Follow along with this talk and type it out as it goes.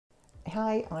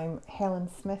Hi, I'm Helen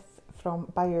Smith from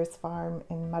Byres farm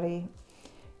in Moray.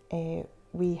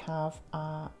 We have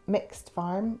a mixed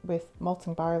farm with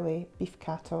malting barley, beef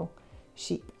cattle,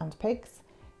 sheep and pigs.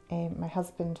 My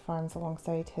husband farms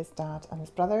alongside his dad and his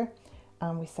brother,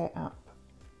 and we set up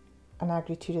an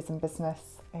agritourism business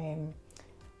a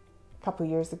couple of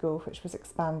years ago, which was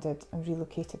expanded and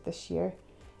relocated this year.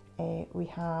 We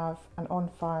have an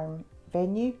on-farm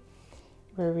venue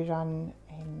where we run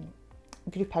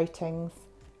group outings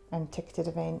and ticketed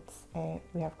events.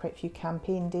 We have quite a few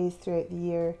campaign days throughout the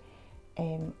year,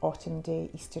 autumn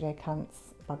day, Easter egg hunts,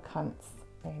 bug hunts,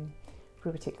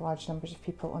 where we take large numbers of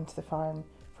people onto the farm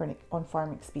for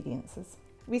on-farm experiences.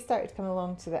 We started coming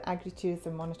along to the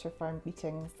Agritourism Monitor Farm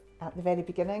meetings at the very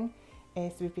beginning,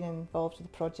 so we've been involved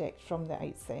with the project from the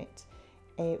outset.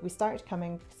 We started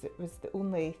coming because it was the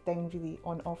only thing really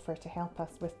on offer to help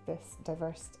us with this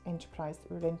diverse enterprise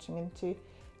that we were entering into.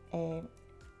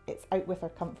 It's out with our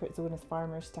comfort zone as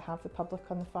farmers to have the public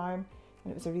on the farm,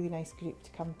 and it was a really nice group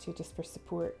to come to just for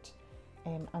support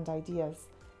and ideas.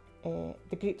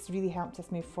 The groups really helped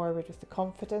us move forward with the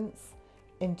confidence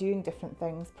in doing different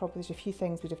things. Probably there's a few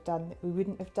things we'd have done that we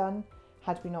wouldn't have done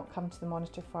had we not come to the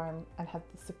Monitor Farm and had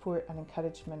the support and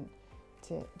encouragement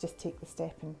to just take the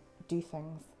step and do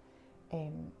things.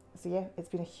 So yeah, it's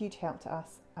been a huge help to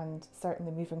us, and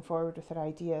certainly moving forward with our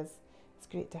ideas, it's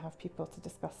great to have people to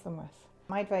discuss them with.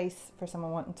 My advice for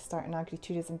someone wanting to start an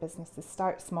agritourism business is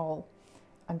start small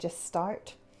and just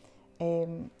start.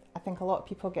 I think a lot of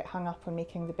people get hung up on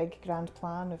making the big grand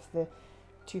plan of the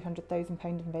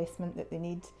 £200,000 investment that they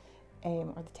need,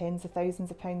 or the tens of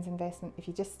thousands of pounds investment. If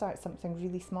you just start something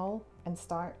really small and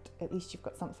start, at least you've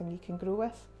got something you can grow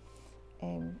with.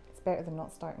 It's better than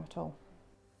not starting at all.